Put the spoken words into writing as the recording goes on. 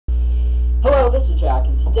this is Jack,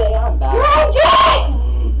 and today I'm back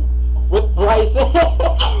with Bryson,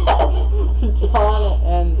 John,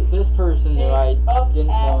 and this person who I didn't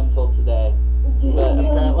know until today, but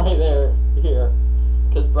apparently they're here,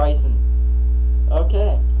 because Bryson.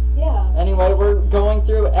 Okay. Yeah. Anyway, we're going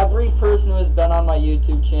through every person who has been on my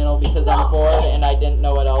YouTube channel because I'm bored and I didn't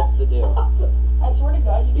know what else to do. I swear to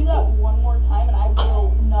God, you do that one more time and I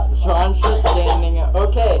will nuts. John's just standing.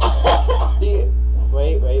 Okay.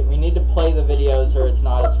 Wait. We need to play the videos or it's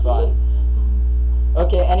not as fun.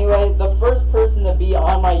 Okay, anyway, the first person to be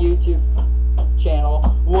on my YouTube channel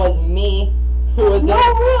was me, who was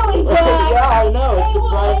really, Jack? Yeah, I know, it's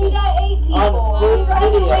surprising. He got 8 people. On first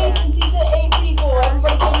Congratulations, he said 8 people.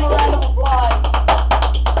 Everybody give him a round of applause.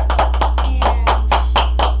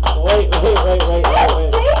 Wait.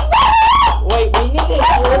 Wait, we need to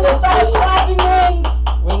hear this video. Clapping rings.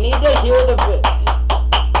 We need to hear the video.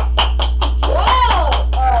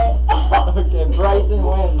 Wow! Alright. Okay, Bryson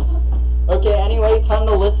wins. Okay, anyway, time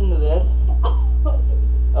to listen to this.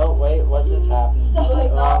 Oh, wait, what just happened? Stop like,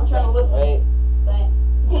 no, I'm trying to listen. Wait. Thanks.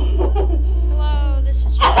 Hello, this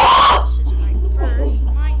is Jack. This is my first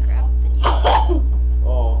Minecraft video.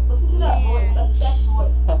 Oh. Listen to that voice. That's Jack's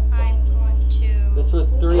voice. I'm going to... This was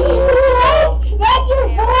 3 years ago. That's your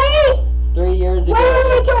voice! 3 years ago.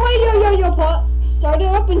 Wait, yo, start it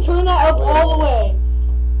up and turn that up all the way.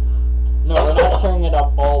 No, we're not turning it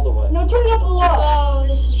up all the way. No, turn it up a lot. Hello,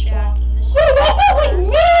 this is Jack. And this is Dude, that sounds like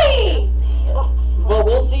me! Well,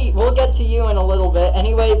 we'll see. We'll get to you in a little bit.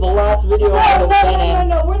 Anyway, the last video I have been in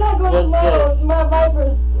No, we're not going was this. My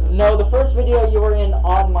Vipers. No, the first video you were in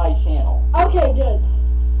on my channel. Okay, good.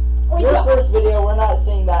 Your first video, we're not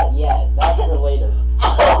seeing that yet. That's for later.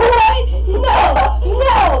 What?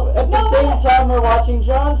 No! At the same time, we're watching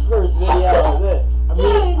John's first video. Dude, I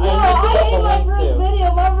hate my first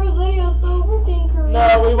video. My first video is so freaking crazy.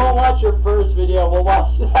 No, we won't watch your first video. We'll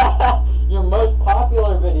watch your most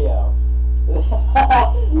popular video. Your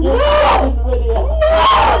second video.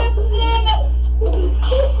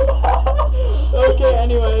 Okay,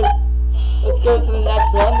 anyway, let's go to the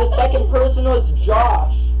next one. The second person was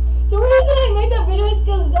Josh. The reason I made that video is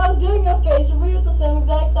because I was doing a face reveal at the same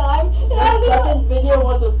exact time. And The second video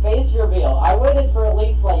was a face reveal. I waited for at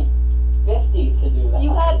least like 50 to do that.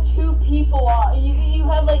 You had 2 people on. You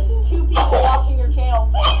had like 2 people watching your channel.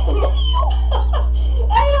 Face reveal.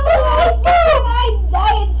 I don't know. It's good. I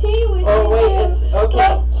had tea with you. Oh wait, it's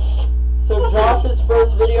okay. So Josh's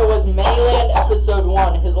first video was Miniland episode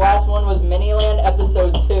 1. His last one was Miniland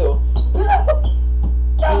episode 2.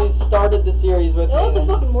 He started the series with me. That was a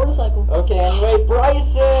fucking motorcycle. Okay, anyway,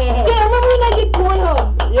 Bryson! Yeah, I remember when I did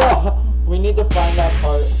Pornhub? Yeah, we need to find that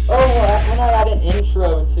part. Oh, when I had an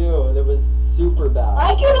intro too, that was super bad.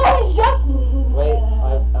 I can always just... Wait,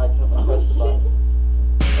 I accidentally pressed the button.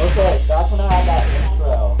 Okay, that's when I had that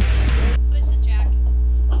intro. This is Jack.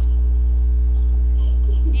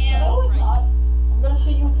 And Bryson. I'm gonna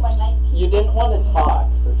show you with my 19. You didn't want to talk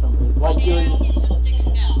for some reason. Like you And were... he's just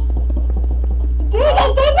sticking out. Dude, that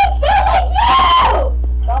doesn't sound like you!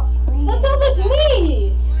 Stop screaming. That sounds like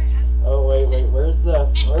me! Oh wait, where's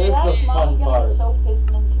the fun part? So pissed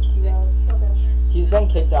and then kick you out. Okay. He's been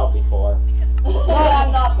kicked out before. Yeah,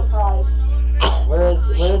 I'm not surprised. Where's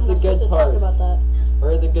the good parts?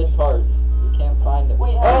 Where are the good parts? We can't find it.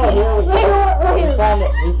 Wait, oh, here we go. Right here. We found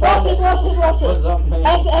it. Watch this. What's up, man?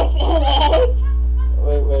 X, and X.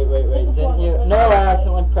 Wait. Didn't you? No, I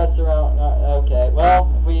accidentally pressed the wrong. Okay, well,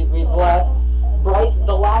 we've left. Bryson,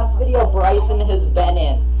 the last video Bryson has been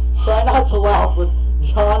in. Try not to laugh with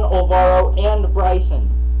John, Alvaro, and Bryson.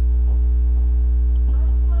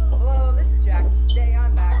 Hello, this is Jack. Today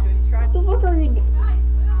I'm back doing What the fuck are you doing?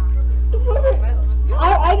 Wait,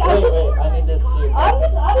 I need to see. I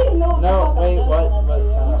didn't know what No, wait, what?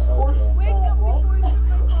 Okay. Wake up before you shoot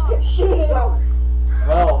my car. Shoot it.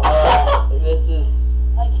 Well, this is...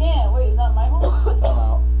 I can't. Wait, is that my home? Come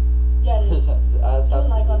out. Yeah, it is. There's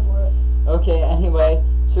an icon for it. Okay, anyway,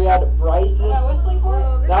 so we had Bryson. Am I whistling for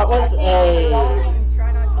it? That was a... Hey, you're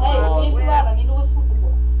being too loud. I need to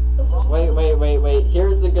whistle for it. Wait.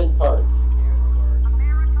 Here's the good parts.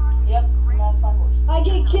 Yep, that's my voice. I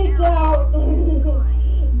get kicked out.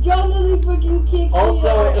 John really fucking kicks me out.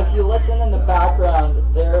 Also, if you listen in the background,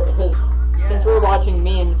 there is... Since we're watching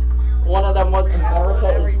memes, one of them was America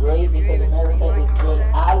is great because America is good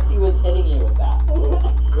as he was hitting you with that.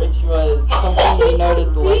 Which was something we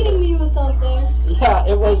noticed later. Beating me with something. Yeah,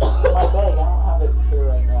 it was my bag. I don't have it here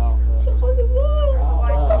right now. What the fuck is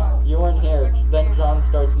that? You weren't here. Then John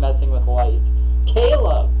starts messing with lights.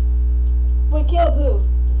 Caleb! Wait, Caleb who?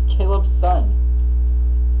 Caleb's son.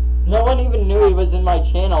 No one even knew he was in my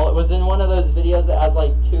channel. It was in one of those videos that has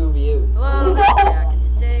like 2 views. Hello, this is Jack, and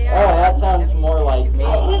today Oh, that sounds more like me.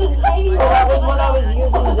 Oh, that was when I was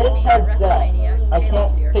using this headset. I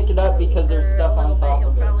can't pick it up because there's stuff on top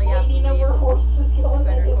of it. Wait, do you know where horse is going?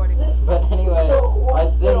 But anyway, I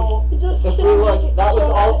think if we look, that was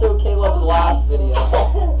also Caleb's last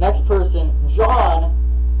video. Next person, John.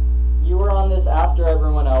 You were on this after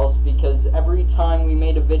everyone else because every time we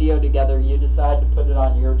made a video together, you decided to put it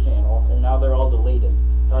on your channel, and now they're all deleted.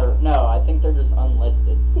 Or, no, I think they're just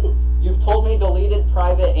unlisted. You've told me deleted,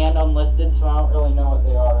 private, and unlisted, so I don't really know what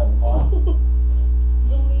they are anymore.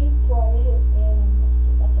 Deleted, private, and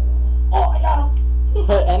unlisted. That's a lot. Oh, I got him!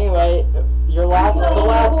 But anyway, the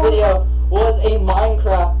last video was a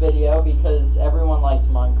Minecraft video because everyone likes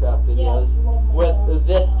Minecraft videos with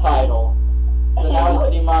this title. So now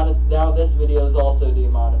it's now this video is also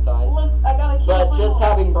demonetized. Look, I got a cow. But just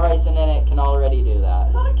having Bryson in it can already do that.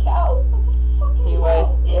 It's not a cow. What the fuck? Anyway,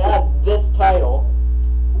 yeah, this title.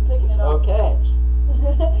 I'm picking it up. Okay.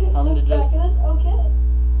 I'm Looks to back just. at us. Okay.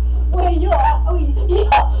 Wait, yeah. Oh,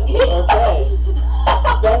 yeah. Okay.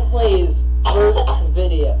 Bentley's first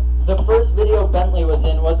video. The first video Bentley was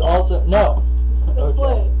in was also no. Let's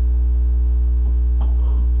play.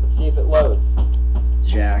 Let's see if it loads.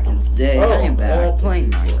 Jack, and today I am back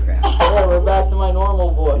playing Minecraft. Yeah, we're back to my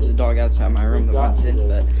normal voice. There's a dog outside my room that wants in,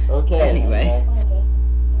 but okay. anyway.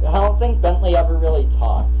 Okay. I don't think Bentley ever really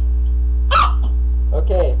talked.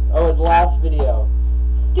 Okay. Oh, his last video.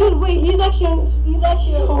 Dude, wait, he's actually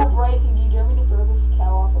Oh, Bryson, do you dare me to throw this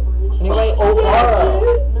cow off a bridge? Anyway,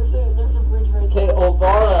 Ovaro. There's a bridge right Okay, there.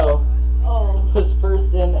 Ovaro Oh. was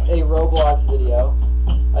first in a Roblox video.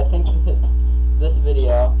 I think this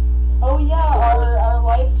video. Oh yeah, our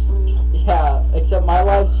live stream. Yeah, except my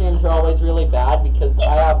live streams are always really bad because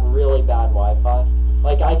I have really bad Wi-Fi.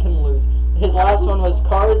 Like, I can lose. His last one was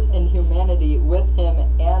Cards and Humanity with him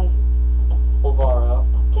and Alvaro.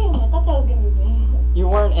 Damn, I thought that was gonna be me. You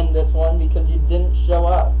weren't in this one because you didn't show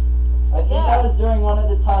up. I think that was during one of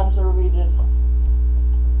the times where we just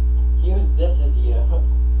used this as you.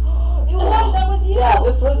 It was, that was you. Yeah,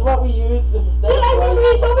 this was what we used instead Dude, of I remember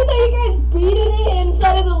you Bryson. told me that you guys beat it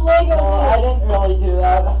inside of the Lego. No, I didn't really do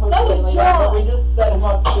that. That was mainly John. but we just set him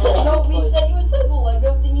up here. No, we honestly. set you inside the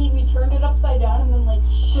Lego thingy, we turned it upside down and then like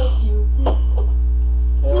shook